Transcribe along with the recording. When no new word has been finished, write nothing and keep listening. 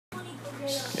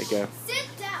Okay, go. Sit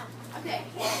down. Okay.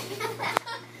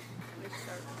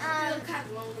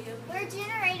 We're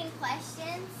generating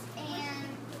questions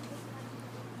and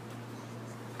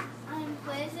on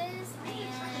Quizizz,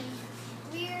 and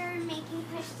we're making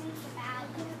questions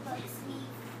about the books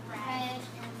we've read.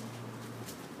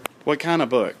 What kind of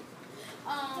book?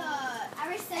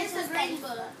 Our social studies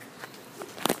book.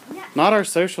 Not our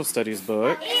social studies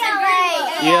book.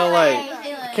 ELA.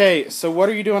 ELA. Okay, so what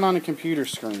are you doing on the computer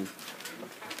screen?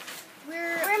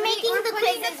 We're making the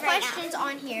Quizizz questions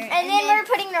on here. and then we're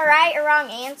putting the right or wrong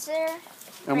answer.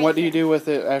 And what do you do with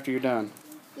it after you're done?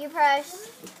 You press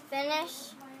finish.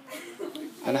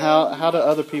 And how do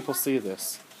other people see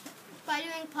this? By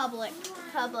doing public.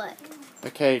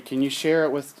 Okay, can you share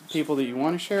it with people that you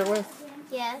want to share it with?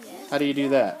 Yes. How do you do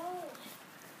that?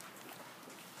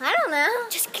 I don't know.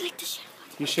 Just click the share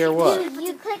button. You share what?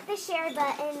 You click the share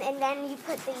button and then you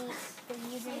put the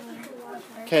username.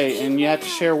 Okay, and you have to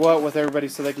share what with everybody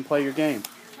so they can play your game?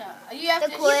 You have The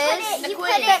to quiz. You Put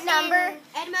that number.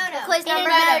 Edmodo. The quiz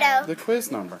number. The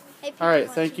quiz number. All right,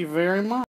 thank you very much.